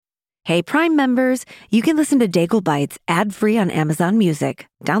Hey, Prime members, you can listen to Daigle Bites ad-free on Amazon Music.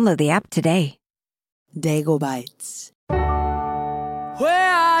 Download the app today. Daigle Bites.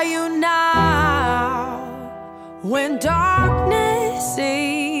 Where are you now when darkness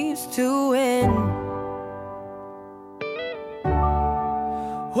seems to win?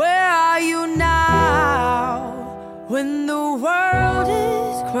 Where are you now when the world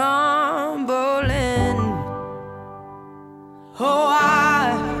is crumbling? Oh,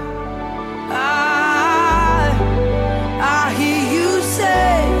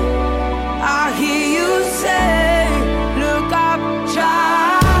 I hear you say, look up,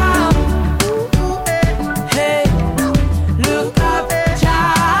 child. Hey, look up,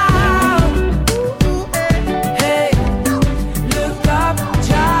 child. Hey, look up,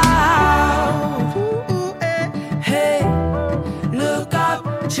 child. Hey, look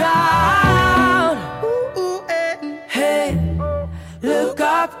up, child. Hey, look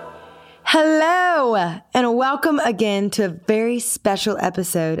up. Hello, and welcome again to a very special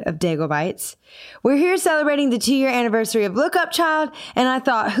episode of Daigle Bites. We're here celebrating the 2-year anniversary of Look Up Child, and I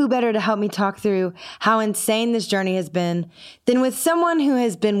thought who better to help me talk through how insane this journey has been than with someone who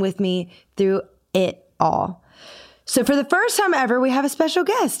has been with me through it all. So for the first time ever, we have a special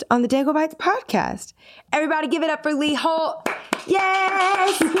guest on the Daigle Bites podcast. Everybody give it up for Lee Holt.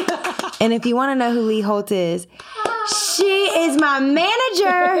 Yes! And if you want to know who Lee Holt is, she is my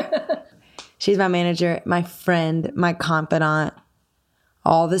manager. She's my manager, my friend, my confidant,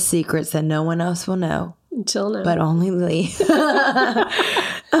 all the secrets that no one else will know. Until now. But only Lee.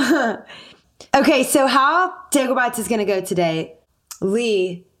 Okay, so how Daigle Bites is going to go today,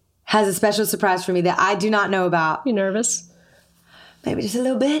 Lee has a special surprise for me that I do not know about. You nervous? Maybe just a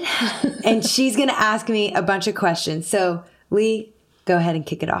little bit. And she's going to ask me a bunch of questions. So, Lee, go ahead and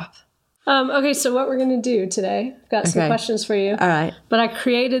kick it off. Okay, so what we're going to do today, I've got some questions for you. All right. But I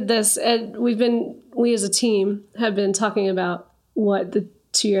created this, and we as a team have been talking about what the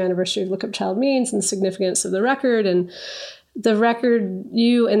 2-year anniversary of Look Up Child means and the significance of the record. And the record,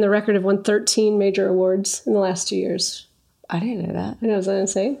 you and the record have won 13 major awards in the last 2 years. I didn't know that. I know, is that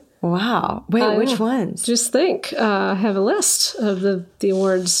insane? Wow. Wait, which ones? Just think. I have a list of the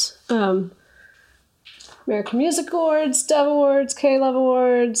awards. American Music Awards, Dove Awards, K-Love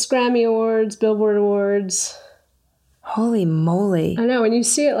Awards, Grammy Awards, Billboard Awards. Holy moly. I know, when you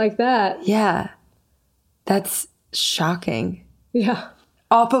see it like that. Yeah. That's shocking. Yeah.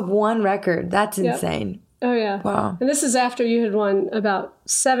 Off of one record. That's insane. Oh, yeah. Wow. And this is after you had won about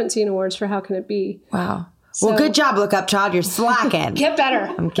 17 awards for How Can It Be? Wow. Well, good job, Look Up Child. You're slacking. Get better.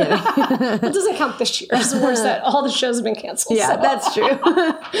 I'm kidding. It doesn't count this year's awards that all the shows have been canceled. Yeah, so. that's true.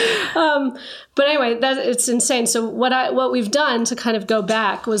 But anyway, it's insane. So what we've done to kind of go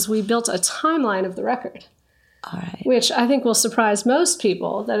back was we built a timeline of the record. All right. Which I think will surprise most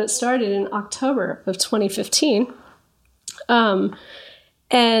people, that it started in October of 2015. And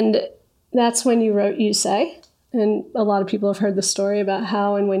that's when you wrote You Say. And a lot of people have heard the story about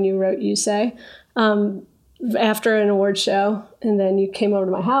how and when you wrote You Say. After an award show, and then you came over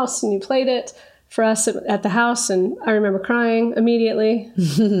to my house and you played it for us at the house, and I remember crying immediately.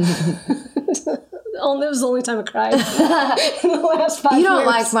 It was the only time I cried in the last 5 years. You don't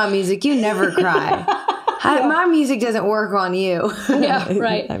like my music. You never cry. My music doesn't work on you. Yeah,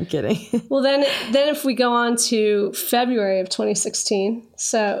 right. I'm kidding. Well, then if we go on to February of 2016,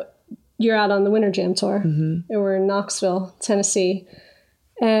 so you're out on the Winter Jam tour, and we're in Knoxville, Tennessee.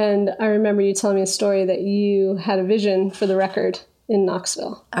 And I remember you telling me a story that you had a vision for the record in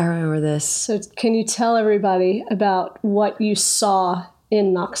Knoxville. I remember this. So can you tell everybody about what you saw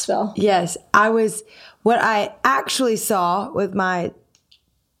in Knoxville? Yes. What I actually saw with my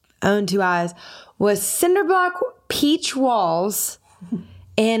own 2 eyes was cinderblock peach walls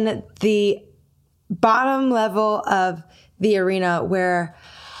in the bottom level of the arena where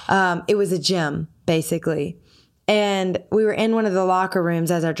it was a gym, basically. And we were in one of the locker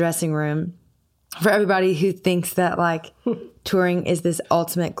rooms as our dressing room. For everybody who thinks that like touring is this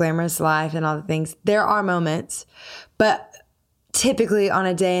ultimate glamorous life and all the things, there are moments, but typically on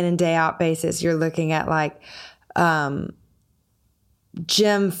a day in and day out basis, you're looking at like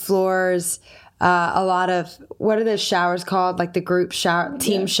gym floors, a lot of, what are those showers called? Like the group shower,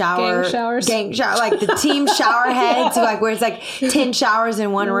 team shower. Gang shower. Like the team shower heads, so like where it's like 10 showers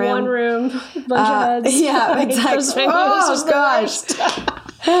in one room. One room, bunch of heads. Yeah, it's like, oh gosh.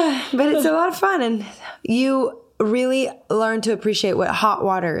 But it's a lot of fun, and you really learn to appreciate what hot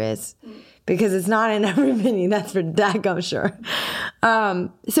water is. Because it's not in every venue, that's for daggum sure.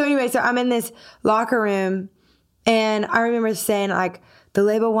 So anyway, so I'm in this locker room, and I remember saying, like, the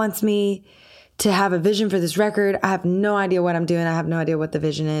label wants me to have a vision for this record. I have no idea what I'm doing. I have no idea what the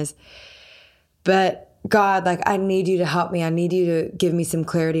vision is. But God, like, I need you to help me. I need you to give me some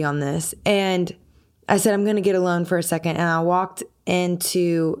clarity on this. And I said, I'm going to get alone for a second. And I walked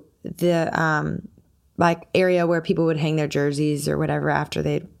into the like area where people would hang their jerseys or whatever after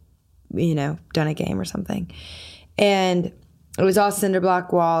they'd, you know, done a game or something. And it was all cinder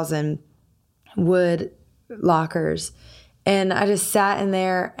block walls and wood lockers. And I just sat in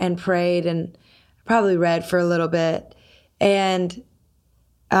there and prayed and probably read for a little bit. And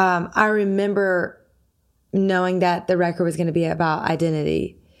I remember knowing that the record was going to be about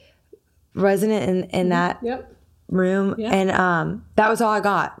identity. Resonant in that room. Yep. And that was all I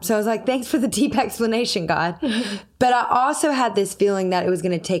got. So I was like, thanks for the deep explanation, God. But I also had this feeling that it was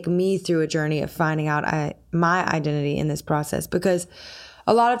going to take me through a journey of finding out my identity in this process. Because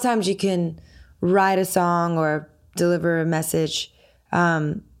a lot of times you can write a song or deliver a message,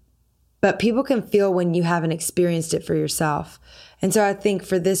 but people can feel when you haven't experienced it for yourself. And so I think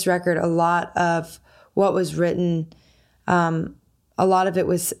for this record, a lot of what was written, a lot of it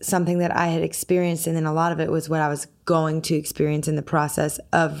was something that I had experienced, and then a lot of it was what I was going to experience in the process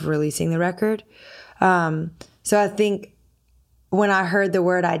of releasing the record. So I think when I heard the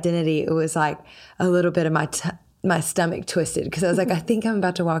word identity, it was like a little bit of my stomach twisted, because I was like, I think I'm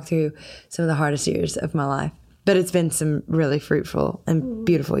about to walk through some of the hardest years of my life. But it's been some really fruitful and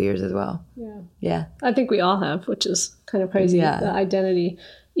beautiful years as well. Yeah. I think we all have, which is kind of crazy. Yeah. The identity,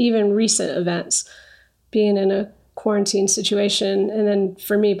 even recent events, being in a quarantine situation, and then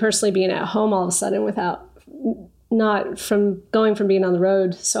for me personally being at home all of a sudden going from being on the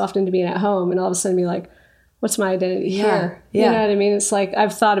road so often to being at home, and all of a sudden be like, what's my identity here? Yeah. You know what I mean? It's like,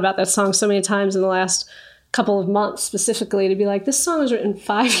 I've thought about that song so many times in the last couple of months specifically, to be like, this song was written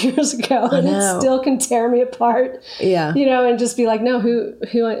 5 years ago and it still can tear me apart. Yeah. You know, and just be like, no, who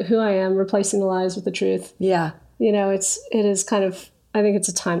I am, replacing the lies with the truth. Yeah. You know, it is kind of, I think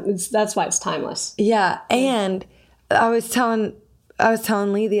that's why it's timeless. Yeah. And I was telling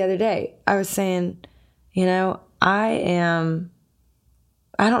Lee the other day, I was saying, you know, I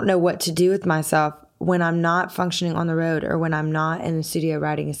don't know what to do with myself when I'm not functioning on the road or when I'm not in the studio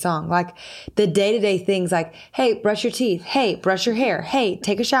writing a song. Like the day-to-day things like, hey, brush your teeth. Hey, brush your hair. Hey,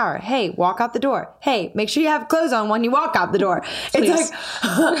 take a shower. Hey, walk out the door. Hey, make sure you have clothes on when you walk out the door. Please. It's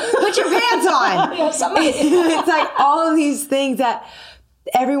like, put your pants on. It's like all of these things that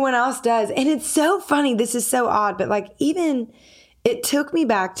everyone else does. And it's so funny. This is so odd. But like, even it took me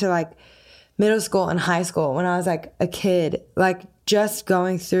back to like middle school and high school when I was like a kid, like just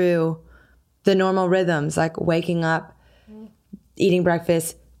going through the normal rhythms, like waking up, eating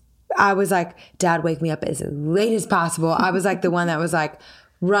breakfast. I was like, Dad, wake me up as late as possible. I was like the one that was like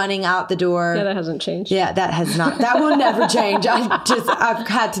running out the door. Yeah, that hasn't changed. Yeah, that has not. That will never change. I've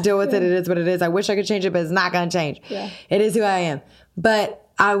had to deal with it. It is what it is. I wish I could change it, but it's not going to change. Yeah. It is who I am.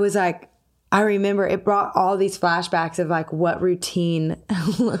 But I was like, I remember it brought all these flashbacks of like what routine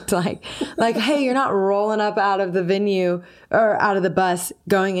looked like. Like, hey, you're not rolling up out of the venue or out of the bus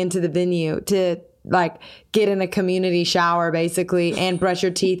going into the venue to like get in a community shower basically and brush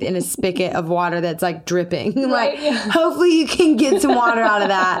your teeth in a spigot of water that's like dripping. Right, like, hopefully you can get some water out of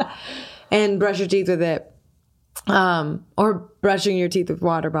that and brush your teeth with it. Or brushing your teeth with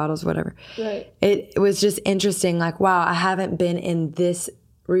water bottles, whatever. Right. It was just interesting. Like, wow, I haven't been in this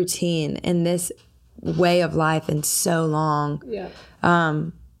routine in this way of life in so long. Yeah.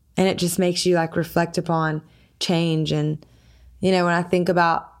 And it just makes you like reflect upon change. And, you know, when I think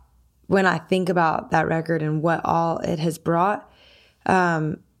about that record and what all it has brought,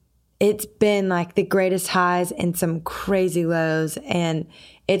 it's been like the greatest highs and some crazy lows. And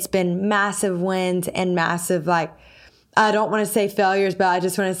it's been massive wins and massive, like, I don't want to say failures, but I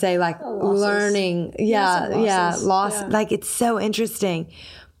just want to say like learning. Yeah. Loss. Yeah. Like it's so interesting.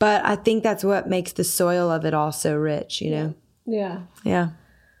 But I think that's what makes the soil of it all so rich, you know? Yeah. Yeah.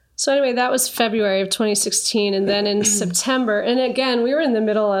 So anyway, that was February of 2016. And then in September, and again, we were in the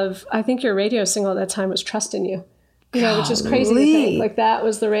middle of, I think your radio single at that time was Trust in You. You know, which is crazy to think. Like that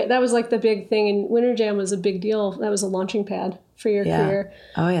was that was like the big thing. And Winter Jam was a big deal. That was a launching pad for your career.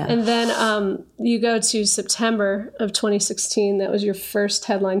 Oh, yeah. And then you go to September of 2016. That was your first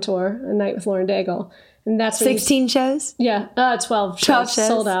headline tour, A Night with Lauren Daigle. And that's 16 shows? Yeah, 12 shows. 12 shows.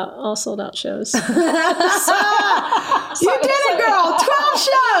 All sold out shows. You did it, girl. 12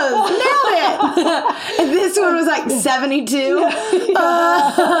 shows. Nailed it. And this one was like 72.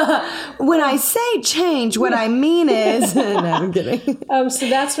 When I say change, what I mean is... No, I'm kidding. So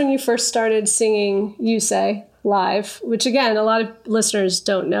that's when you first started singing You Say live, which again, a lot of listeners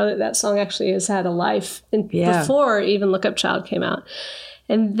don't know that song actually has had a life before even Look Up Child came out.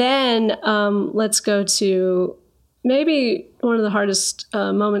 And then let's go to maybe one of the hardest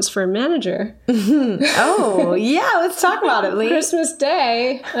moments for a manager. Oh, yeah. Let's talk about it, Lee. Christmas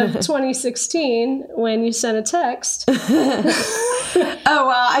Day of 2016 when you sent a text. Oh,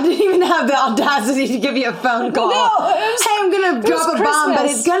 wow. I didn't even have the audacity to give you a phone call. No, hey, I'm going to drop a bomb, but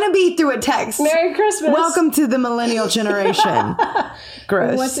it's going to be through a text. Merry Christmas. Welcome to the millennial generation.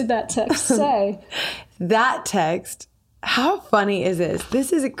 Gross. What did that text say? That text, how funny is this?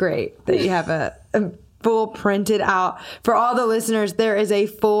 This is great that you have a full printed out. For all the listeners, there is a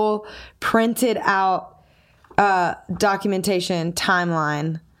full printed out documentation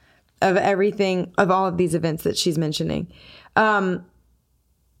timeline of everything, of all of these events that she's mentioning.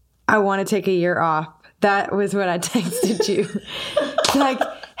 I want to take a year off. That was what I texted you. Like,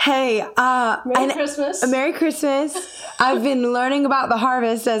 hey, Merry Christmas. Merry Christmas. I've been learning about the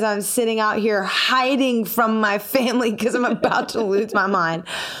harvest as I'm sitting out here hiding from my family because I'm about to lose my mind.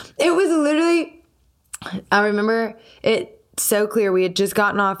 It was literally, I remember it so clear. We had just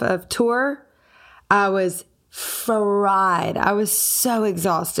gotten off of tour. I was fried. I was so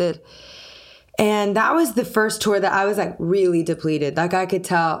exhausted. And that was the first tour that I was like really depleted. Like I could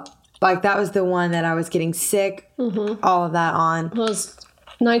tell, like that was the one that I was getting sick, all of that on. It was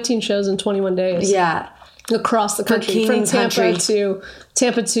 19 shows in 21 days. Yeah. Across the country. From Tampa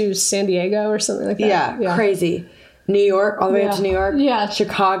to San Diego or something like that. Yeah. Crazy. New York, all the way up to New York. Yeah.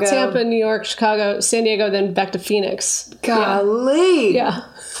 Chicago. Tampa, New York, Chicago, San Diego, then back to Phoenix. Golly. Yeah.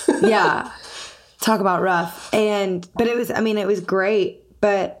 Yeah. Talk about rough. But it was great.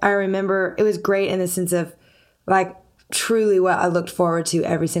 But I remember it was great in the sense of like truly what I looked forward to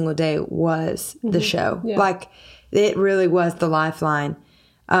every single day was the show. Yeah. Like it really was the lifeline.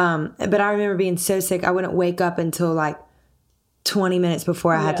 But I remember being so sick. I wouldn't wake up until like 20 minutes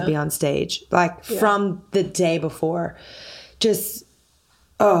before I had to be on stage, like from the day before. Just,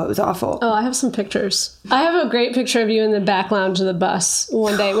 it was awful. Oh, I have some pictures. I have a great picture of you in the back lounge of the bus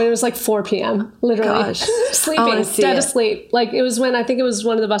one day when it was like 4 p.m. Literally sleeping, dead asleep. Like it was when I think it was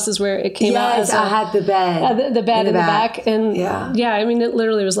one of the buses where it came out. Yes, I had the bed. The bed in the back. And yeah, I mean, it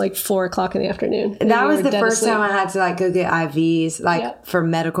literally was like 4 o'clock in the afternoon. And that was the first time I had to like go get IVs, like for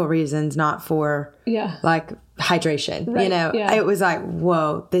medical reasons, not for like hydration. Right. You know, it was like,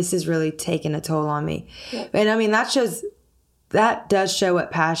 whoa, this is really taking a toll on me. Yeah. And I mean, that does show what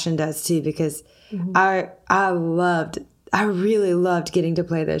passion does too, because I really loved getting to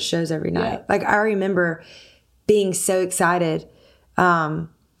play those shows every night. Yeah. Like I remember being so excited, but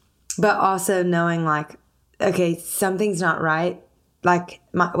also knowing like, okay, something's not right. Like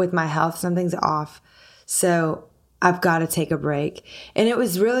with my health, something's off. So I've got to take a break. And it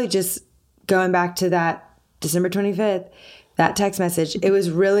was really just going back to that December 25th, that text message. It was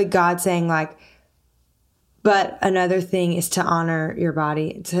really God saying like, but another thing is to honor your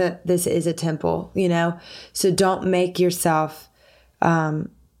body. This is a temple, you know? So don't make yourself, don't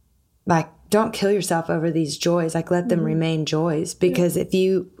kill yourself over these joys. Like let them remain joys, because if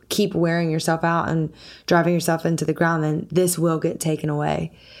you keep wearing yourself out and driving yourself into the ground, then this will get taken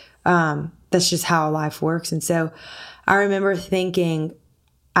away. That's just how life works. And so I remember thinking,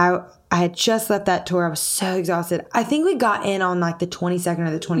 I had just left that tour. I was so exhausted. I think we got in on like the 22nd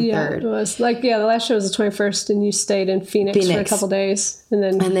or the 23rd. Yeah, it was like, the last show was the 21st and you stayed in Phoenix for a couple days and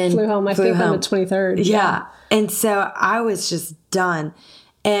then flew home, I think on the 23rd. Yeah. And so I was just done.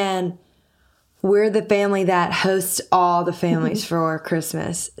 And we're the family that hosts all the families for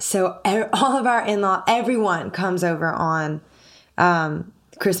Christmas. So all of our in-law, everyone comes over on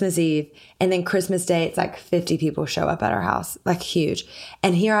Christmas Eve, and then Christmas Day, it's like 50 people show up at our house, like huge.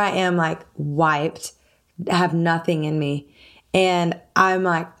 And here I am like wiped, have nothing in me. And I'm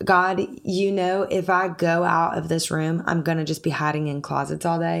like, God, you know, if I go out of this room, I'm going to just be hiding in closets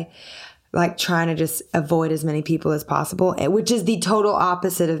all day, like trying to just avoid as many people as possible, which is the total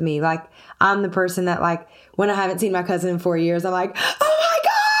opposite of me. Like I'm the person that like, when I haven't seen my cousin in 4 years, I'm like, oh my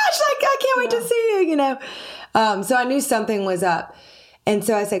gosh, like I can't wait to see you, you know? So I knew something was up. And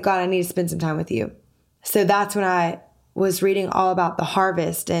so I said, God, I need to spend some time with you. So that's when I was reading all about the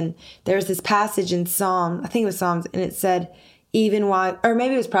harvest. And there's this passage in Psalm, I think it was Psalms, and it said, even while, or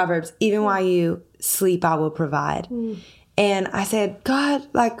maybe it was Proverbs, even while you sleep, I will provide. And I said, God,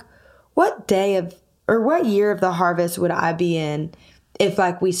 like what day of, or what year of the harvest would I be in if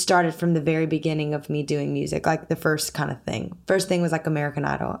like we started from the very beginning of me doing music, like the first kind of thing. First thing was like American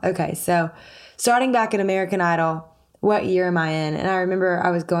Idol. Okay, so starting back at American Idol, what year am I in? And I remember I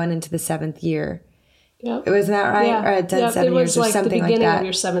was going into the 7th year. Yep. Wasn't that right? Yeah. Or I'd done 7 years or something like that. It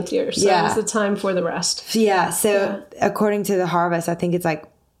was like the beginning of your 7th year. So it was the time for the rest. Yeah. So according to the harvest, I think it's like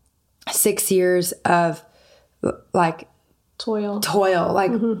 6 years of like Toil,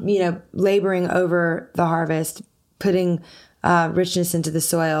 like, you know, laboring over the harvest, putting richness into the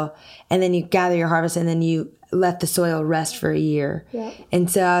soil, and then you gather your harvest, and then you let the soil rest for a year. Yeah.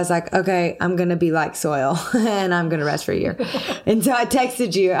 And so I was like, okay, I'm going to be like soil and I'm going to rest for a year. And so I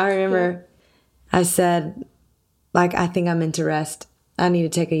texted you. I remember I said, like, I think I'm meant to rest. I need to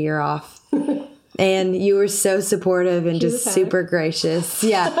take a year off. And you were so supportive and just super gracious.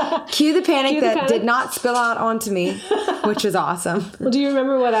 Yeah. Cue the panic that did not spill out onto me, which was awesome. Well, do you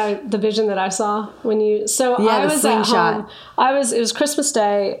remember the vision that I saw when you, I was at home. It was Christmas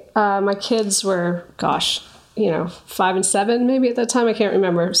Day. My kids were, 5 and 7 maybe at that time. I can't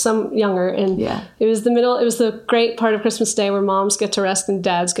remember. Some younger. And it was the great part of Christmas Day where moms get to rest and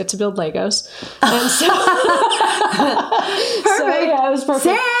dads get to build Legos. And so, perfect. It was perfect.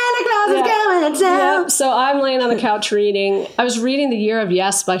 Santa Claus is coming to town. Yeah. So I'm laying on the couch reading. I was reading The Year of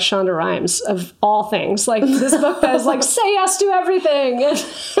Yes by Shonda Rhimes, of all things. Like this book that is like, say yes to everything.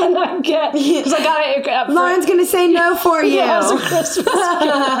 And I get, because I got it. Lauren's going to say no for you. As a Christmas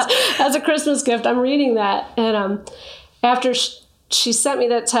gift. As a Christmas gift, I'm reading that. And after she sent me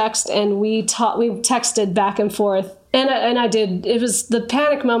that text, and we texted back and forth, and I did. It was the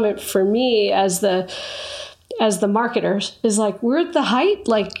panic moment for me as the marketer, is like, we're at the height,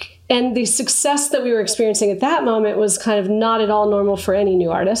 like, and the success that we were experiencing at that moment was kind of not at all normal for any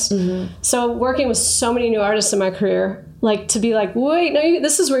new artist. Mm-hmm. So working with so many new artists in my career, like, to be like, wait, no,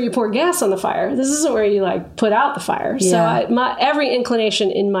 this is where you pour gas on the fire. This isn't where you like put out the fire. Yeah. So every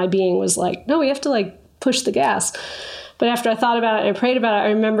inclination in my being was like, no, we have to like push the gas. But after I thought about it and I prayed about it,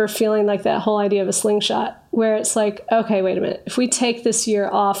 I remember feeling like that whole idea of a slingshot, where it's like, okay, wait a minute. If we take this year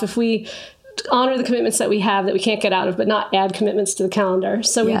off, if we honor the commitments that we have that we can't get out of, but not add commitments to the calendar.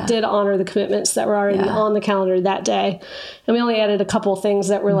 So we did honor the commitments that were already on the calendar that day. And we only added a couple of things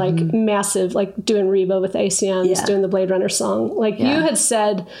that were like massive, like doing Reba with ACMs, doing the Blade Runner song. Like you had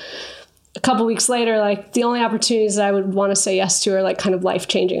said a couple weeks later, like the only opportunities that I would want to say yes to are like kind of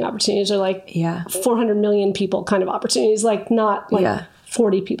life-changing opportunities, or like 400 million people kind of opportunities, like not like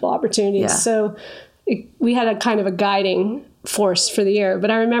 40 people opportunities. Yeah. So we had a kind of a guiding force for the year.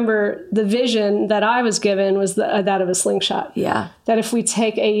 But I remember the vision that I was given was that of a slingshot. Yeah. That if we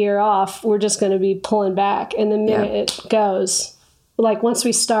take a year off, we're just going to be pulling back. And the minute it goes, like once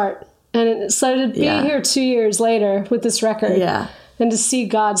we start, and so to be here 2 years later with this record. Yeah. And to see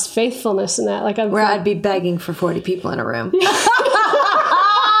God's faithfulness in that, like I'd be begging for 40 people in a room.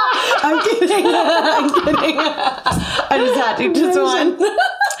 I'm kidding. I just had to, just one.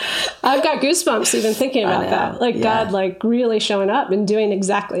 I've got goosebumps even thinking about that. Like God, like really showing up and doing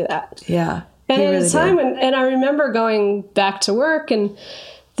exactly that. Yeah. And at really a time and I remember going back to work and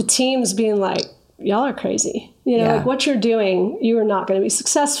the teams being like, y'all are crazy. You know, like what you're doing, you are not going to be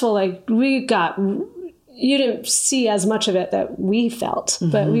successful. Like you didn't see as much of it that we felt,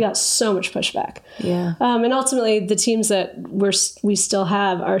 but we got so much pushback. Yeah. And ultimately the teams that we still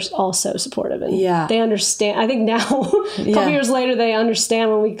have are also supportive, and they understand. I think now a couple years later, they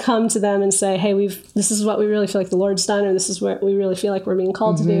understand when we come to them and say, hey, this is what we really feel like the Lord's done, or this is what we really feel like we're being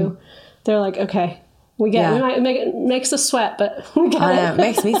called to do. They're like, okay, we get it. It makes us sweat, but we get it. It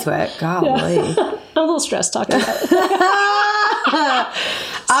makes me sweat. Golly. I'm a little stressed talking about it.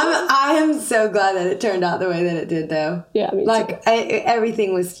 I am so glad that it turned out the way that it did, though. Yeah, me too.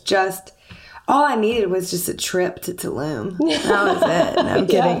 Everything was just, all I needed was just a trip to Tulum. That was it. No, I'm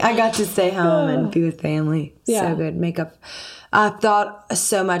kidding. I got to stay home and be with family. So good. I thought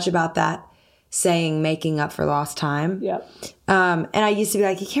so much about that saying, making up for lost time. Yep. And I used to be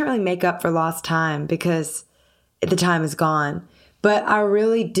like, you can't really make up for lost time because the time is gone. But I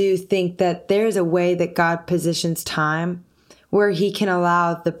really do think that there's a way that God positions time where he can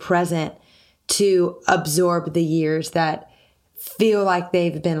allow the present to absorb the years that feel like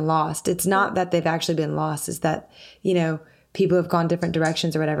they've been lost. It's not that they've actually been lost. It's that, people have gone different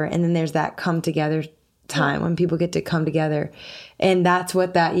directions or whatever. And then there's that come together time when people get to come together. And that's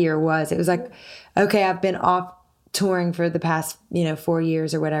what that year was. It was like, okay, I've been off touring for the past, 4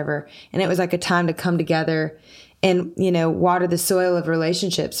 years or whatever. And it was like a time to come together and, water the soil of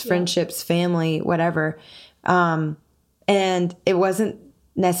relationships, friendships, family, whatever. And it wasn't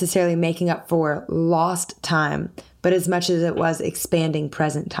necessarily making up for lost time, but as much as it was expanding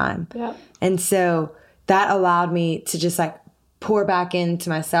present time. Yeah. And so that allowed me to just like pour back into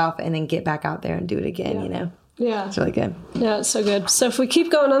myself and then get back out there and do it again, Yeah. It's really good. Yeah, it's so good. So if we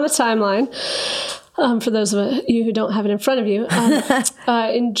keep going on the timeline, for those of you who don't have it in front of you,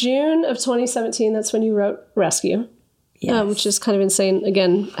 in June of 2017, that's when you wrote Rescue. Yes. Which is kind of insane,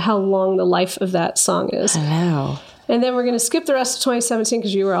 again, how long the life of that song is. I know. And then we're going to skip the rest of 2017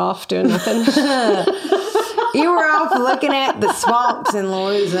 because you were off doing nothing. You were off looking at the swamps in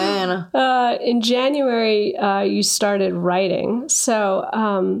Louisiana. In January, you started writing.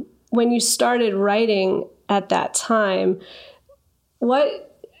 So when you started writing at that time,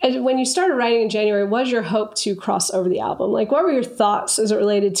 when you started writing in January, what was your hope to cross over the album? Like, what were your thoughts as it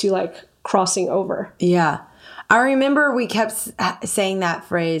related to like crossing over? Yeah. I remember we kept saying that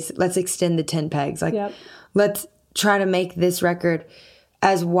phrase, let's extend the 10 pegs. Like, let's try to make this record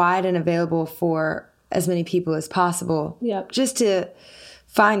as wide and available for as many people as possible. Just to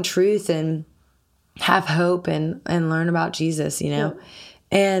find truth and have hope and learn about Jesus, you know?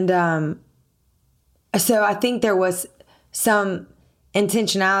 And so I think there was some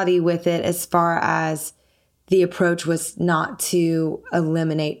intentionality with it as far as the approach was not to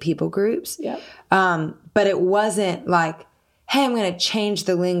eliminate people groups. But it wasn't like, hey, I'm going to change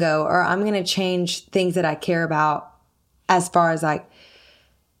the lingo or I'm going to change things that I care about, as far as like,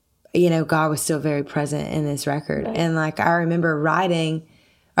 you know, God was still very present in this record. And like, I remember one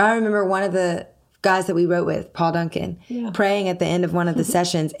of the guys that we wrote with, Paul Duncan, praying at the end of one of the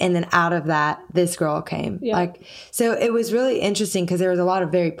sessions. And then out of that, this girl came. Like, so it was really interesting because there was a lot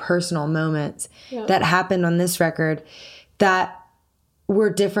of very personal moments that happened on this record that were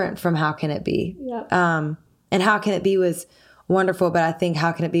different from How Can It Be? And How Can It Be was wonderful, but I think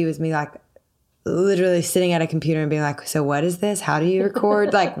How Can It Be was me like literally sitting at a computer and being like, so what is this? How do you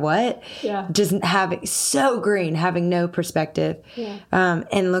record? Like what? Just having so green, having no perspective.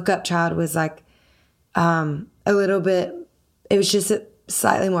 And Look Up Child was like a little bit, it was just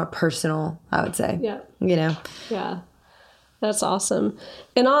slightly more personal, I would say. You know? That's awesome.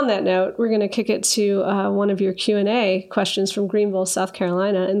 And on that note, we're going to kick it to one of your Q&A questions from Greenville, South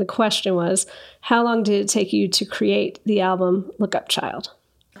Carolina. And the question was, how long did it take you to create the album Look Up Child?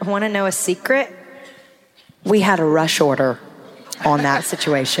 I want to know a secret? We had a rush order on that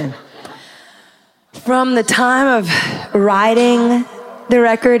situation. From the time of writing the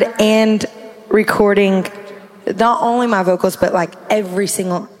record and recording not only my vocals, but like every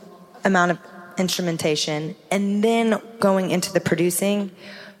single amount of instrumentation, and then going into the producing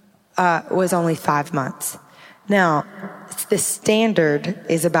was only 5 months. Now, the standard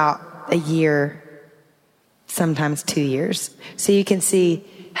is about a year, sometimes 2 years. So you can see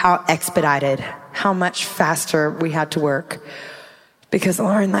how expedited, how much faster we had to work, because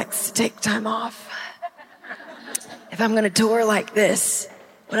Lauren likes to take time off. If I'm going to tour like this,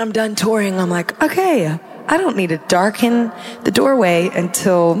 when I'm done touring, I'm like, okay, I don't need to darken the doorway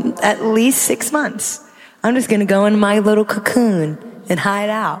until at least 6 months. I'm just going to go in my little cocoon and hide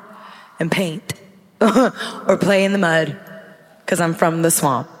out and paint or play in the mud because I'm from the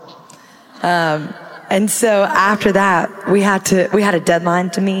swamp. And so after that, we had a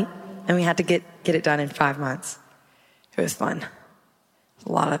deadline to meet, and we had to get it done in 5 months. It was fun.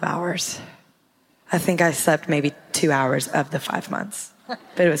 A lot of hours. I think I slept maybe 2 hours of the 5 months,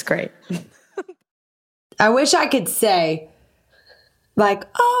 but it was great. I wish I could say, like,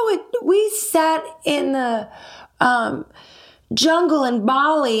 we sat in the jungle in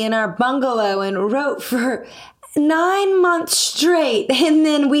Bali in our bungalow and wrote for 9 months straight, and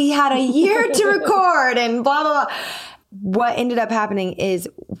then we had a year to record and blah, blah, blah. What ended up happening is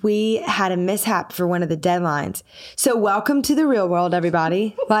we had a mishap for one of the deadlines. So welcome to the real world,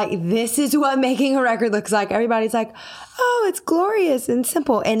 everybody. Like, this is what making a record looks like. Everybody's like, oh, it's glorious and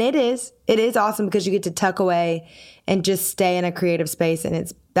simple. And it is. It is awesome because you get to tuck away and just stay in a creative space. And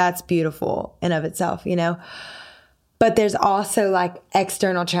that's beautiful in of itself, you know? But there's also like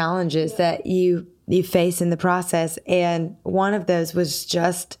external challenges that you face in the process. And one of those was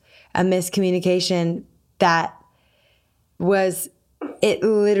just a miscommunication that it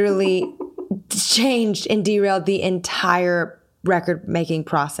literally changed and derailed the entire record making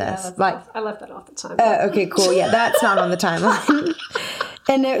process. Yeah, I left that off the time. Okay, cool. Yeah, that's not on the timeline.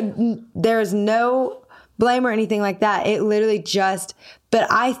 And there's no blame or anything like that. It literally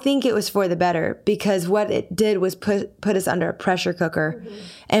but I think it was for the better, because what it did was put us under a pressure cooker. Mm-hmm.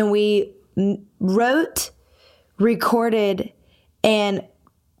 And we wrote, recorded, and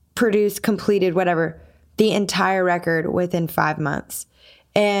produced, completed, whatever, the entire record within 5 months.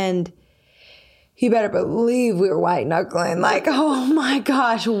 And you better believe we were white knuckling. Like, oh my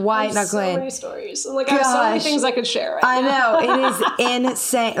gosh, white knuckling. So many stories. Like, I have so many things I could share right now. I know. It is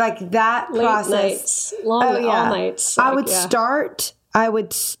insane. Like, that Late process. Nights. All nights. Like, I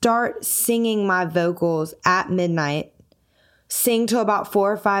would start singing my vocals at midnight, sing till about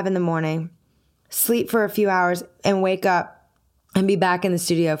 4 or 5 in the morning, sleep for a few hours, and wake up and be back in the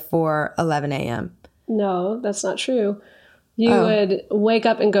studio for 11 a.m. No, that's not true. You would wake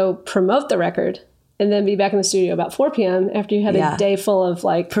up and go promote the record and then be back in the studio about 4 p.m. after you had a day full of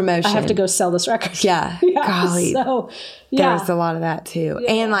like promotion. I have to go sell this record. Yeah. Golly. So there was a lot of that too.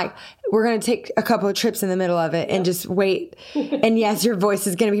 Yeah. And like, we're going to take a couple of trips in the middle of it and just wait. And yes, your voice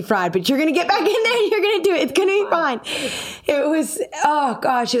is going to be fried, but you're going to get back in there and you're going to do it. It's going to be fine. It was, oh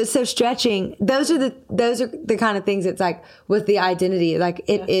gosh, it was so stretching. Those are the kind of things it's like with the identity, like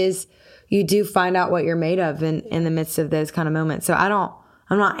it is, you do find out what you're made of in the midst of those kind of moments. So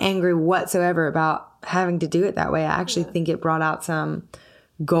I'm not angry whatsoever about having to do it that way. I actually think it brought out some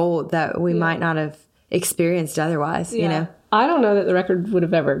gold that we might not have experienced otherwise, you know? I don't know that the record would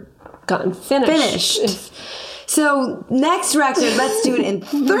have ever gotten finished. So next record, let's do it in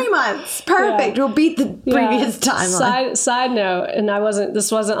 3 months. Perfect. We'll beat the previous timeline. Side note, and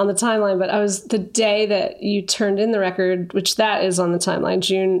this wasn't on the timeline, but I was the day that you turned in the record, which that is on the timeline,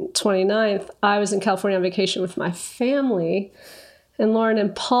 June 29th. I was in California on vacation with my family. And Lauren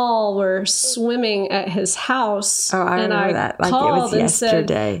and Paul were swimming at his house. Oh, I remember that. Like it was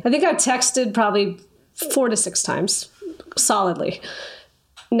yesterday. I think I texted probably 4 to 6 times, solidly.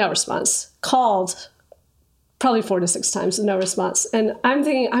 No response. Called probably 4 to 6 times, no response. And I'm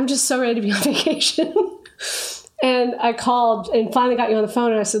thinking, I'm just so ready to be on vacation. And I called and finally got you on the phone.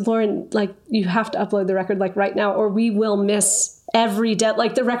 And I said, Lauren, like, you have to upload the record like right now, or we will miss every day.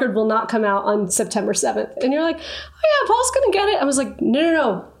 Like the record will not come out on September 7th. And you're like, oh yeah, Paul's going to get it. I was like,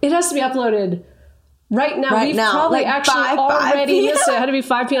 no. It has to be uploaded right now. We've probably like actually already missed it. It had to be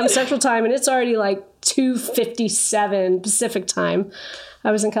 5 p.m. Central Time. And it's already like 2:57 Pacific Time.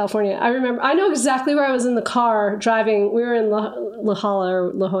 I was in California. I know exactly where I was in the car driving. We were in La Jolla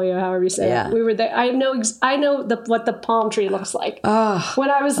or La Jolla, however you say it. We were there. I know what the palm tree looks like. When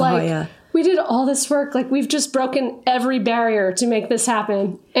I was like, we did all this work. Like, we've just broken every barrier to make this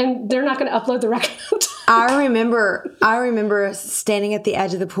happen. And they're not going to upload the record. I remember standing at the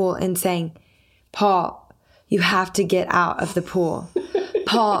edge of the pool and saying, Paul, you have to get out of the pool.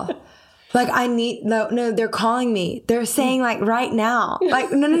 Paul, like, no, they're calling me. They're saying, like, right now.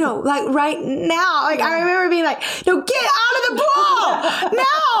 Like, no, like, right now. Like, I remember being like, no, get out of the pool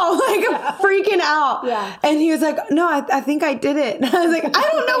now. Like, I'm freaking out. Yeah. And he was like, no, I think I did it. And I was like, I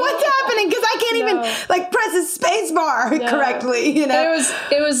don't know what's happening because I can't even, like, press the space bar correctly, you know?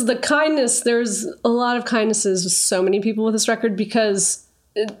 It was the kindness. There's a lot of kindnesses with so many people with this record because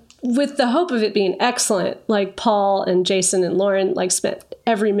with the hope of it being excellent, like Paul and Jason and Lauren like spent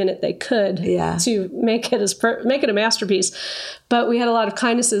every minute they could to make it a masterpiece. But we had a lot of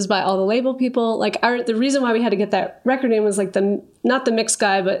kindnesses by all the label people. Like the reason why we had to get that record in was like not the mix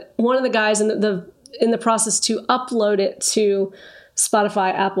guy, but one of the guys in the process to upload it to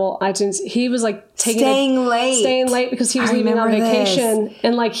Spotify, Apple, iTunes. He was like staying late because he was leaving on vacation. This.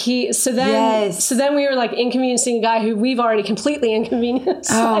 And like so then we were like inconveniencing a guy who we've already completely inconvenienced.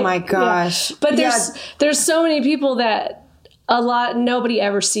 Oh my gosh. Yeah. But there's so many people that nobody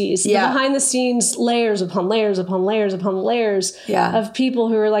ever sees. The behind the scenes layers upon layers upon layers upon layers of people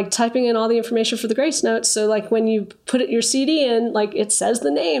who are like typing in all the information for the Grace Notes. So like when you put your CD in, like it says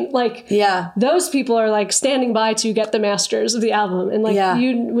the name. Like those people are like standing by to get the masters of the album. And like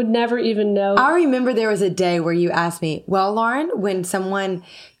you would never even know. I remember there was a day where you asked me, well, Lauren, when someone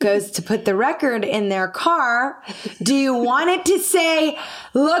goes to put the record in their car, do you want it to say,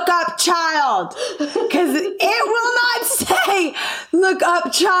 look up child? Because it will not say, look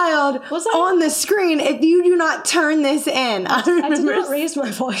up child on the screen if you do not turn this in. I did not raise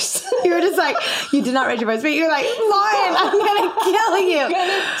my voice. You were just like, you did not raise your voice, but you're like, Lauren, I'm going to kill you. I'm going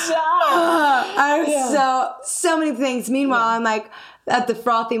to die. So many things. Meanwhile, I'm like, at the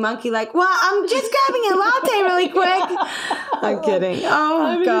frothy monkey, like, well, I'm just grabbing a latte really quick. I'm kidding.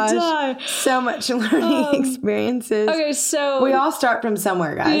 Oh, gosh. So much learning experiences. Okay, so we all start from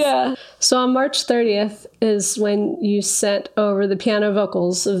somewhere, guys. Yeah. So on March 30th is when you sent over the piano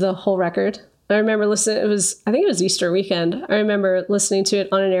vocals of the whole record. I remember listening. I think it was Easter weekend. I remember listening to it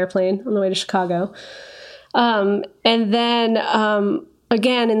on an airplane on the way to Chicago. And then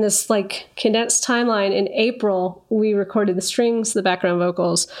again, in this like condensed timeline, in April, we recorded the strings, the background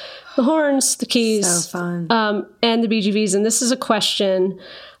vocals, the horns, the keys, so fun. And the BGVs. And this is a question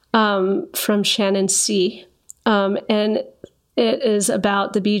from Shannon C. And it is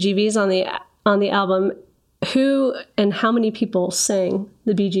about the BGVs on the album. Who and how many people sang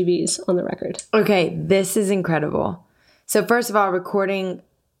the BGVs on the record? Okay, this is incredible. So first of all, recording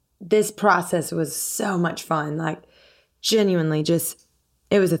this process was so much fun. Like genuinely just,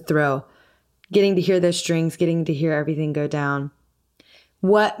 it was a thrill. Getting to hear those strings, getting to hear everything go down.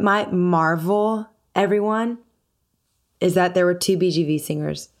 What might marvel everyone is that there were 2 BGV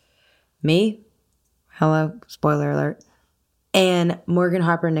singers. Me, hello, spoiler alert, and Morgan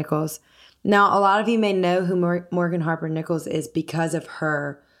Harper Nichols. Now, a lot of you may know who Morgan Harper Nichols is because of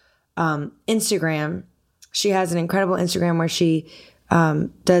her Instagram. She has an incredible Instagram where she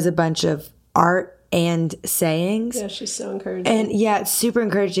does a bunch of art and sayings. Yeah, she's so encouraging. And yeah, it's super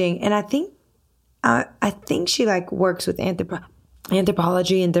encouraging. And I think she like works with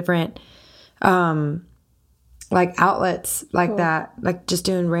anthropology and different like outlets like that, like just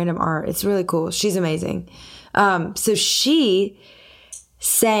doing random art. It's really cool. She's amazing. So she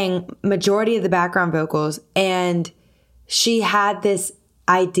sang majority of the background vocals, and she had this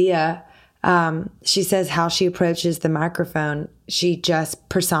idea. She says how she approaches the microphone, she just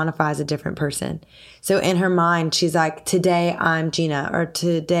personifies a different person. So in her mind, she's like, today I'm Gina, or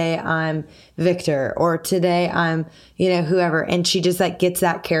today I'm Victor, or today I'm, whoever. And she just like gets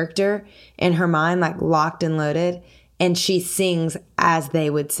that character in her mind, like locked and loaded. And she sings as they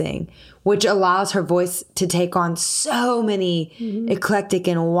would sing, which allows her voice to take on so many eclectic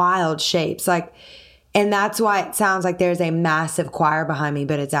and wild shapes. And that's why it sounds like there's a massive choir behind me,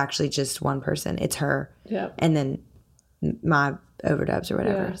 but it's actually just one person. It's her. Yeah. And then my overdubs or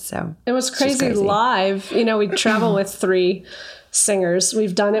whatever. Yeah. So it was crazy live. We travel with 3 singers.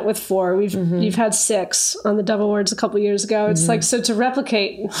 We've done it with 4. You've had 6 on the Double Words a couple years ago. It's like, so to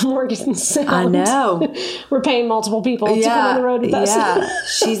replicate Morgan's sound, I know we're paying multiple people to come on the road with us.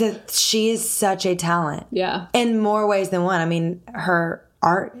 Yeah. She is such a talent. Yeah. In more ways than one. I mean, her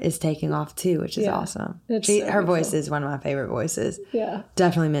art is taking off too, which is awesome. Her voice is one of my favorite voices. Yeah.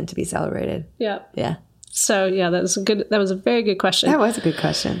 Definitely meant to be celebrated. Yeah. Yeah. So yeah, that was a very good question. That was a good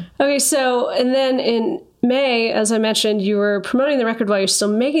question. Okay, so and then in May, as I mentioned, you were promoting the record while you're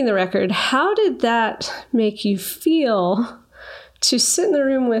still making the record. How did that make you feel to sit in the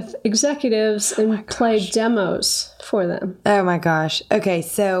room with executives and play demos for them? Oh my gosh. Okay,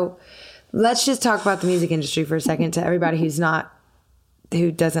 so let's just talk about the music industry for a second to everybody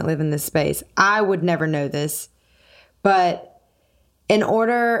who doesn't live in this space. I would never know this, but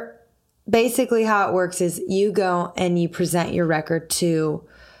basically how it works is you go and you present your record to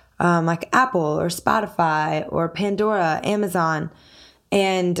like Apple or Spotify or Pandora, Amazon.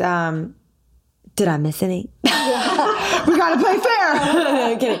 And did I miss any? We got to play fair.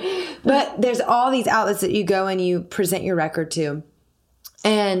 I'm kidding. But there's all these outlets that you go and you present your record to.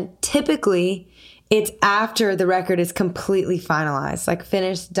 And typically it's after the record is completely finalized, like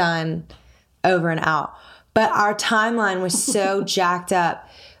finished, done, over and out. But our timeline was so jacked up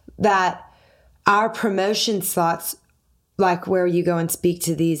that our promotion slots, like where you go and speak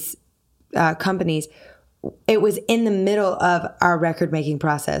to these companies, it was in the middle of our record making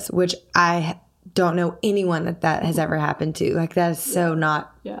process, which I don't know anyone that has ever happened to. Like that is so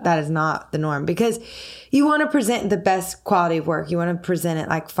that is not the norm, because you want to present the best quality of work. You want to present it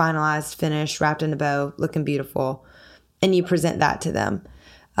like finalized, finished, wrapped in a bow, looking beautiful. And you present that to them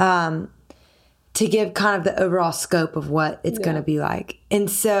to give kind of the overall scope of what it's going to be like. And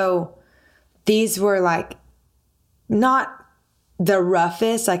so these were like not the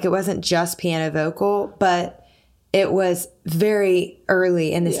roughest, like it wasn't just piano vocal, but it was very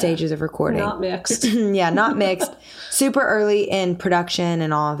early in the stages of recording. Not mixed. Not mixed. Super early in production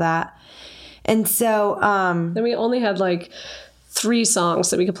and all of that. And so then we only had like 3 songs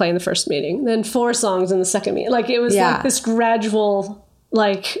that we could play in the first meeting, then 4 songs in the second meeting. Like it was like this gradual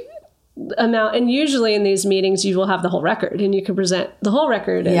like amount. And usually in these meetings you will have the whole record and you can present the whole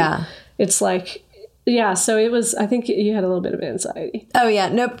record. And it's like, so it was, I think you had a little bit of anxiety. Oh yeah,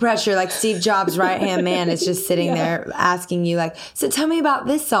 no pressure. Like Steve Jobs' right-hand man is just sitting there asking you like, so tell me about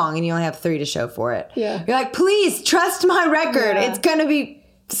this song, and you only have 3 to show for it. Yeah. You're like, please trust my record. It's going to be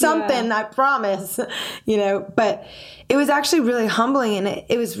something, I promise. But it was actually really humbling, and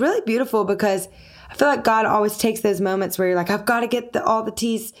it was really beautiful, because I feel like God always takes those moments where you're like, I've got to get all the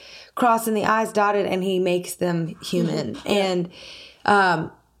T's crossed and the I's dotted, and he makes them human. And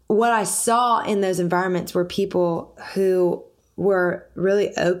what I saw in those environments were people who were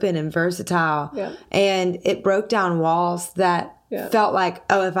really open and versatile. Yeah. And it broke down walls that felt like,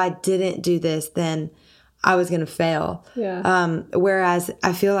 oh, if I didn't do this, then I was going to fail. Yeah. Whereas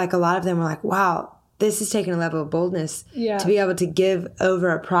I feel like a lot of them were like, wow, this is taking a level of boldness to be able to give over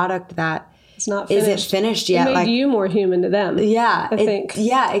a product that it's not finished. Isn't finished yet. It made you more human to them. Yeah. I think.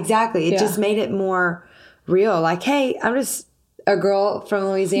 Yeah, exactly. It just made it more real. Like, hey, I'm just a girl from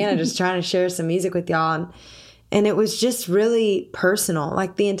Louisiana just trying to share some music with y'all. And it was just really personal.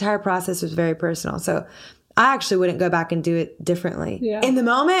 Like the entire process was very personal. So I actually wouldn't go back and do it differently. Yeah. In the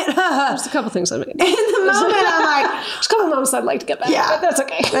moment. There's a couple things I made. In the moment, I'm like. There's a couple moments I'd like to get back. Yeah. But that's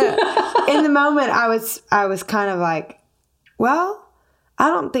okay. In the moment, I was kind of like, well, I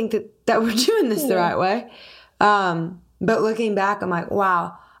don't think that we're doing this the right way. But looking back, I'm like,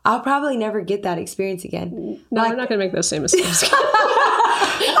 wow, I'll probably never get that experience again. No, we're not going to make those same mistakes.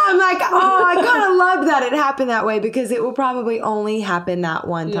 I'm like, oh, I kind of loved that it happened that way because it will probably only happen that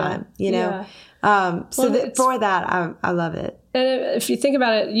one time, you know? For that, I love it. And if you think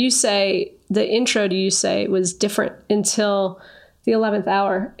about it, You Say, the intro to You Say was different until the 11th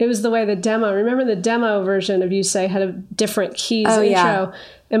hour. It was the way the demo, remember the demo version of You Say had a different keys intro. Yeah.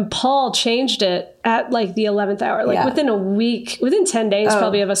 And Paul changed it at like the 11th hour, like within a week, within 10 days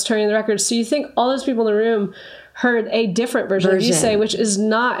probably of us turning the record. So you think all those people in the room heard a different version of You Say, which is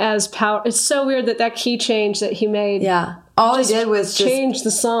not as powerful. It's so weird that key change that he made. Yeah. All he did was change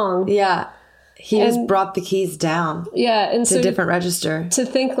the song. Yeah. He just brought the keys down. Yeah. And to a different register. To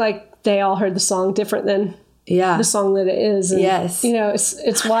think like they all heard the song different than the song that it is. And, yes. You know,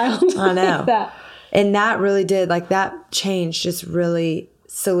 it's wild. I know. Like that. And that really did, like that change just really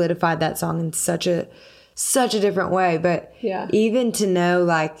solidified that song in such a different way. But even to know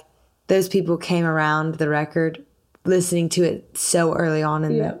like those people came around the record listening to it so early on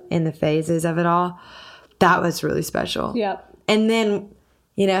in the phases of it all, that was really special. Yeah. And then,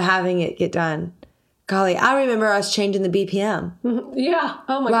 you know, having it get done. Golly, I remember us changing the BPM. Yeah.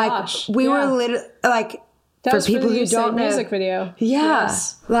 Oh my gosh. We were literally like, that for people who don't know, music video. Yeah.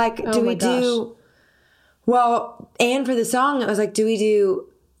 Yes. Like, do we do, well, and for the song, it was like, do we do,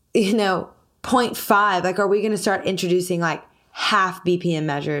 you know, 0.5? Like, are we going to start introducing like half BPM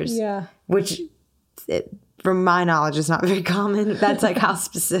measures? Yeah. Which, from my knowledge, is not very common. That's like how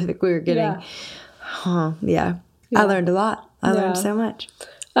specific we were getting. Yeah. I learned a lot. I learned so much.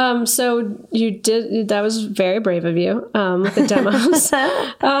 So you did, that was very brave of you, with the demos.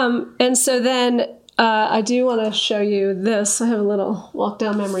 And so then, I do want to show you this. I have a little walk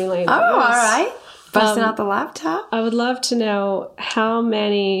down memory lane. Oh, all right. Busting out the laptop. I would love to know how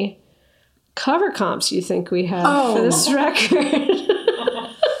many cover comps you think we have for this record.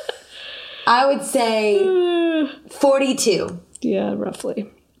 I would say 42. Yeah, roughly.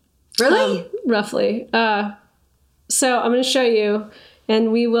 Really? Roughly. So I'm going to show you,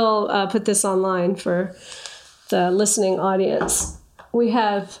 and we will put this online for the listening audience. We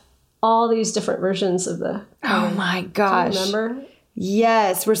have all these different versions of the cover. Oh my gosh. Do you remember?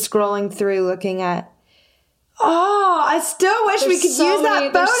 Yes, we're scrolling through looking at. Oh, I still wish we could use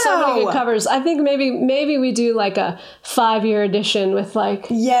that photo. There's so many good covers. I think maybe we do like a 5-year edition with like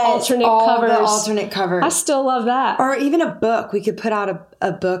alternate covers. The alternate covers. I still love that. Or even a book. We could put out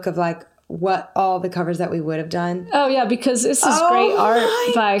a book of like what all the covers that we would have done. Oh yeah, because this is great art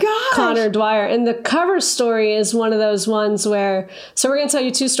by Connor Dwyer. And the cover story is one of those ones where, so we're going to tell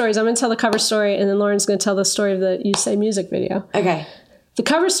you 2 stories. I'm going to tell the cover story and then Lauren's going to tell the story of the You Say music video. Okay. The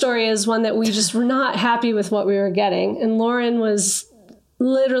cover story is one that we just were not happy with what we were getting. And Lauren was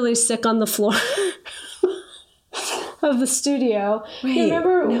literally sick on the floor of the studio. Wait, you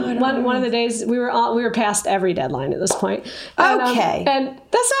remember one of the days we were past every deadline at this point. And, okay. And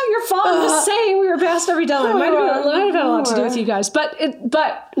that's not your fault. I'm just saying we were past every deadline. It might have had a lot to do with you guys, but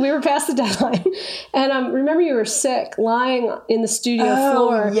we were past the deadline. And remember you were sick, lying in the studio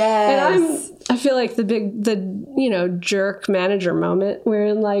floor. Yes. And I feel like the jerk manager moment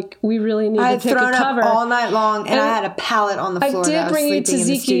where like we really need to pick a cover. I'd thrown up all night long and I had a pallet on the floor. I did bring you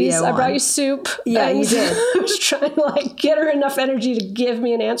tzatziki's. I brought you soup. Yeah, you did. I was trying to like get her enough energy to give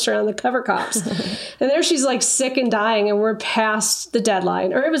me an answer on the cover comps. And there she's like sick and dying and we're past the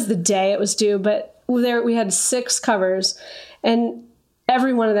deadline. Or it was the day it was due, but we had 6 covers and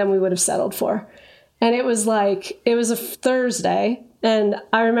every one of them we would have settled for. And it was a Thursday. And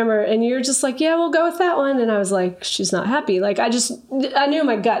I remember, and you're just like, yeah, we'll go with that one. And I was like, she's not happy. Like, I knew in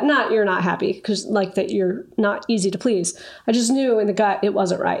my gut, you're not happy because like that you're not easy to please. I just knew in the gut it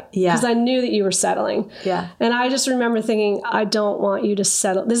wasn't right. Yeah. Because I knew that you were settling. Yeah. And I just remember thinking, I don't want you to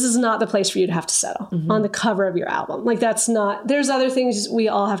settle. This is not the place for you to have to settle on the cover of your album. Like, that's not, there's other things we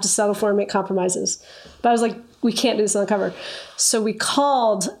all have to settle for and make compromises. But I was like, we can't do this on the cover. So we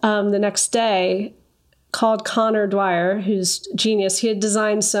called the next day, called Connor Dwyer, who's genius. He had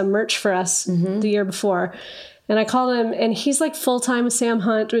designed some merch for us the year before. And I called him, and he's like full-time with Sam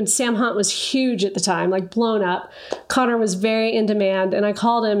Hunt. And Sam Hunt was huge at the time, like blown up. Connor was very in demand. And I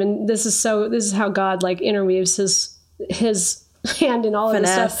called him, and this is how God like interweaves his hand in all of this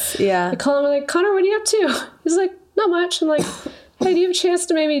stuff. Yeah. I call him, I'm like, Connor, what are you up to? He's like, not much. I'm like, hey, do you have a chance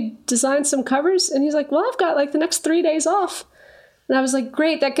to maybe design some covers? And he's like, well, I've got like the next 3 days off. And I was like,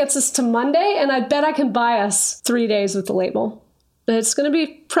 great, that gets us to Monday, and I bet I can buy us 3 days with the label. It's going to be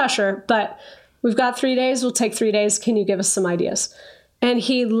pressure, but we've got 3 days. We'll take 3 days. Can you give us some ideas? And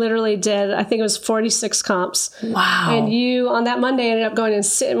he literally did, I think it was 46 comps. Wow. And you, on that Monday, ended up going and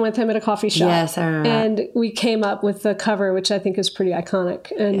sitting with him at a coffee shop. Yes, I remember that. And we came up with the cover, which I think is pretty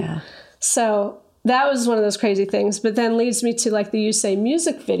iconic. And so that was one of those crazy things. But then leads me to like the You Say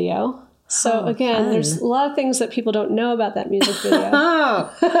music video. So again, there's a lot of things that people don't know about that music video.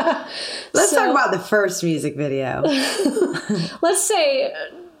 Let's talk about the first music video. Let's say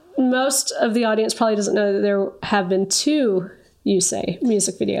most of the audience probably doesn't know that there have been 2 You Say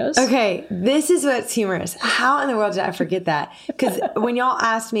music videos. Okay, this is what's humorous. How in the world did I forget that? Because when y'all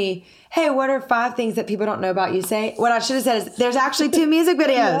asked me, hey, what are 5 things that people don't know about You Say? What I should have said is, there's actually 2 music videos.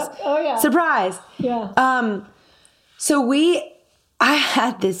 Yeah. Oh, yeah. Surprise. Yeah. So I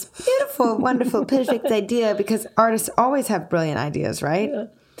had this beautiful, wonderful, perfect idea, because artists always have brilliant ideas, right? Yeah.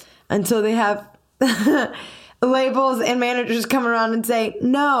 Until they have labels and managers come around and say,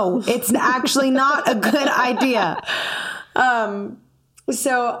 no, it's actually not a good idea.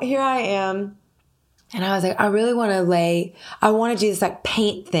 So here I am. And I was like, I really want to I want to do this like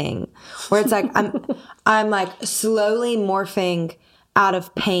paint thing where it's like, I'm like slowly morphing out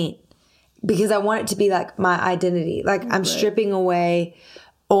of paint, because I want it to be like my identity. Like I'm stripping away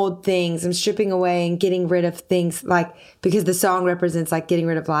old things. I'm stripping away and getting rid of things, like, because the song represents like getting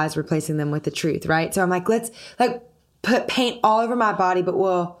rid of lies, replacing them with the truth. Right. So I'm like, let's like put paint all over my body, but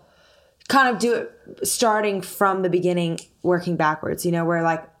we'll kind of do it starting from the beginning, working backwards, where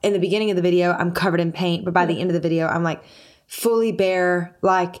like in the beginning of the video, I'm covered in paint, but by the end of the video, I'm like fully bare,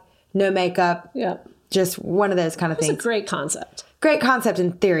 like no makeup. Yeah. Just one of those kind of things. It's a great concept. Great concept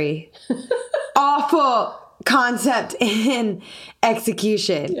in theory. Awful concept in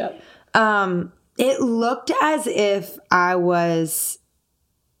execution. Yep. It looked as if I was,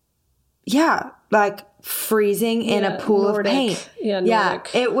 like freezing in a pool Nordic. of paint. Yeah,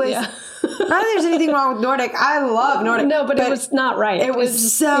 Nordic. It was, not that there's anything wrong with Nordic. I love Nordic. No, but it was not right. It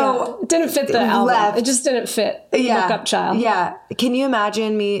was so... It didn't fit the album. left. It just didn't fit Look Up Child. Yeah. Can you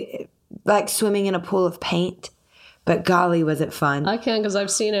imagine me like swimming in a pool of paint? But golly, was it fun. I can, because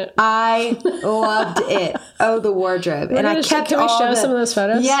I've seen it. I loved it. Oh, the wardrobe. And I kept Can we show some of those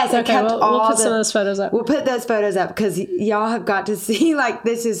photos? Yes, I kept we'll put some of those photos up. We'll put those photos up, because y'all have got to see, like,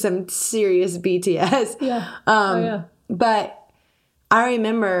 this is some serious BTS. Yeah. But I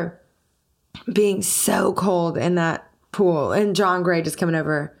remember being so cold in that pool, and John Gray just coming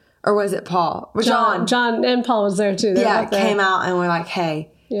over. Or was it Paul? John and Paul was there, too. Yeah, came out and we're like, hey.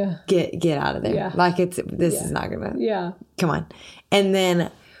 Yeah. Get out of there. Yeah. Like this is not gonna. Yeah. Come on. And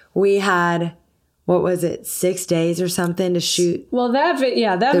then we had, what was it, 6 days or something to shoot. Well, that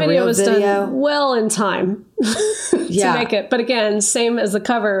video was done well in time to make it. But again, same as the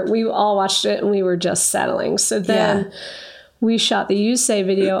cover, we all watched it and we were just settling. So then we shot the You Say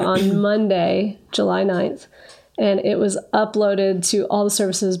video on Monday, July 9th. And it was uploaded to all the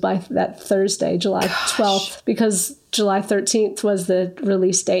services by that Thursday, July 12th, because July 13th was the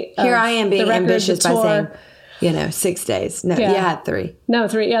release date. Here I am being ambitious by saying, 6 days. No, you had 3. No,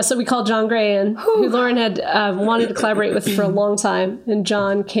 3. Yeah, so we called John Gray in, who Lauren had wanted to collaborate with for a long time. And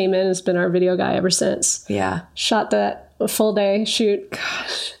John came in and has been our video guy ever since. Yeah. Shot that full day shoot.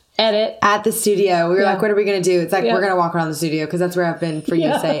 Gosh. Edit. At the studio. We were like, what are we going to do? It's like, we're going to walk around the studio, because that's where I've been for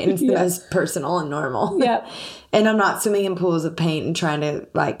You Say. And it's the most personal and normal. Yeah. And I'm not swimming in pools of paint and trying to,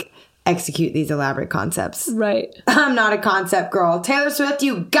 like, execute these elaborate concepts. Right. I'm not a concept girl. Taylor Swift,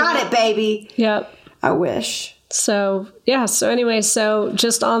 you got it, baby. Yep. I wish. So, So anyway, just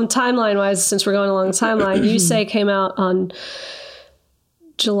on timeline-wise, since we're going along the timeline, You Say came out on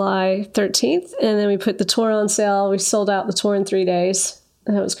July 13th. And then we put the tour on sale. We sold out the tour in 3 days.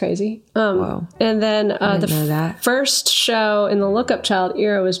 That was crazy. Whoa. And then the first show in the Look Up Child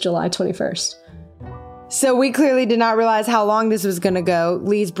era was July 21st. So we clearly did not realize how long this was going to go.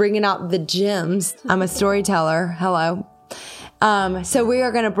 Lee's bringing out the gems. I'm a storyteller. Hello. So we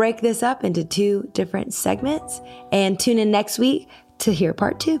are going to break this up into 2 different segments, and tune in next week to hear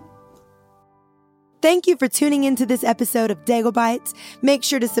part 2. Thank you for tuning into this episode of Daigle Bites. Make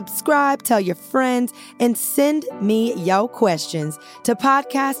sure to subscribe, tell your friends, and send me your questions to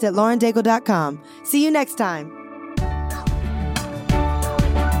podcast@laurendaigle.com. See you next time.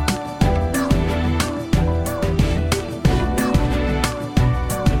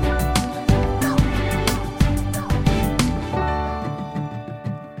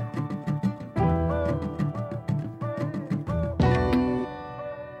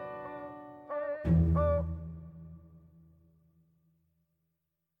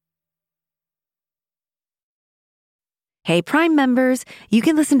 Hey, Prime members, you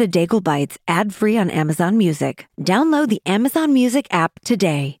can listen to Daigle Bites ad-free on Amazon Music. Download the Amazon Music app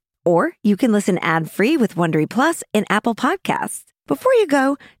today. Or you can listen ad-free with Wondery Plus in Apple Podcasts. Before you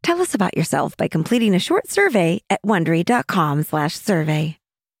go, tell us about yourself by completing a short survey at Wondery.com/survey.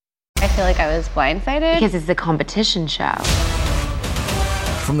 I feel like I was blindsided because it's a competition show.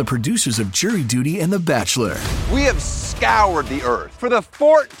 From the producers of Jury Duty and The Bachelor. We have scoured the earth for the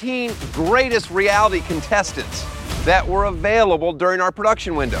 14 greatest reality contestants that were available during our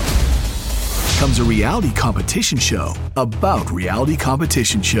production window. Comes a reality competition show about reality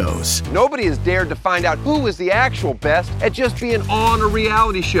competition shows. Nobody has dared to find out who is the actual best at just being on a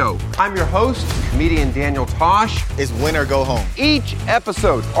reality show. I'm your host, comedian Daniel Tosh. It's win or go home. Each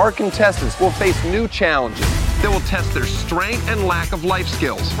episode, our contestants will face new challenges that will test their strength and lack of life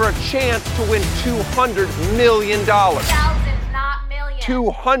skills for a chance to win $200 million. Thousands, not millions.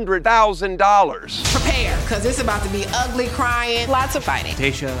 $200,000. Prepare, because it's about to be ugly, crying, lots of fighting.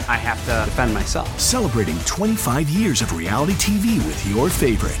 Tasha, I have to defend myself. Celebrating 25 years of reality TV with your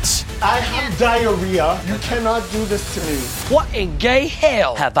favorites. I have diarrhea. You cannot do this to me. What in gay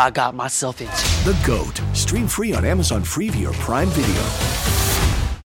hell have I got myself into? The GOAT. Stream free on Amazon Freevee or Prime Video.